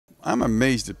I'm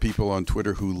amazed at people on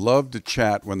Twitter who love to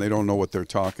chat when they don't know what they're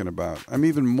talking about. I'm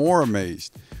even more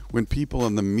amazed when people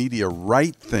in the media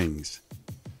write things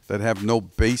that have no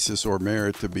basis or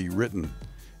merit to be written.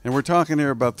 And we're talking here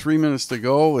about 3 minutes to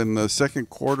go in the second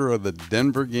quarter of the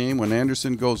Denver game when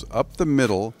Anderson goes up the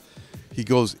middle. He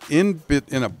goes in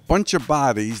a bunch of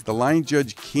bodies. The line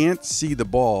judge can't see the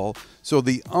ball, so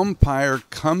the umpire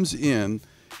comes in,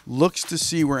 looks to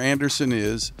see where Anderson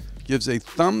is, gives a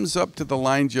thumbs up to the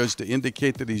line judge to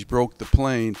indicate that he's broke the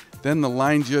plane. Then the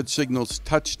line judge signals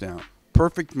touchdown.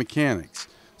 Perfect mechanics.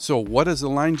 So what does the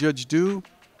line judge do?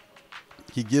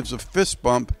 He gives a fist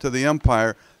bump to the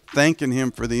umpire, thanking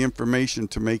him for the information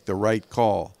to make the right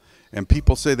call. And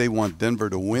people say they want Denver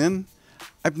to win.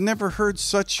 I've never heard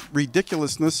such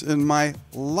ridiculousness in my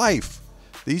life.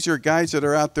 These are guys that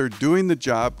are out there doing the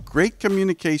job. Great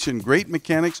communication, great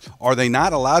mechanics. Are they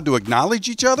not allowed to acknowledge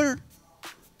each other?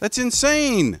 That's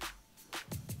insane.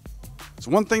 It's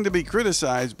one thing to be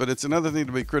criticized, but it's another thing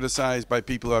to be criticized by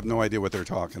people who have no idea what they're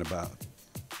talking about.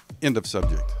 End of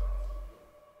subject.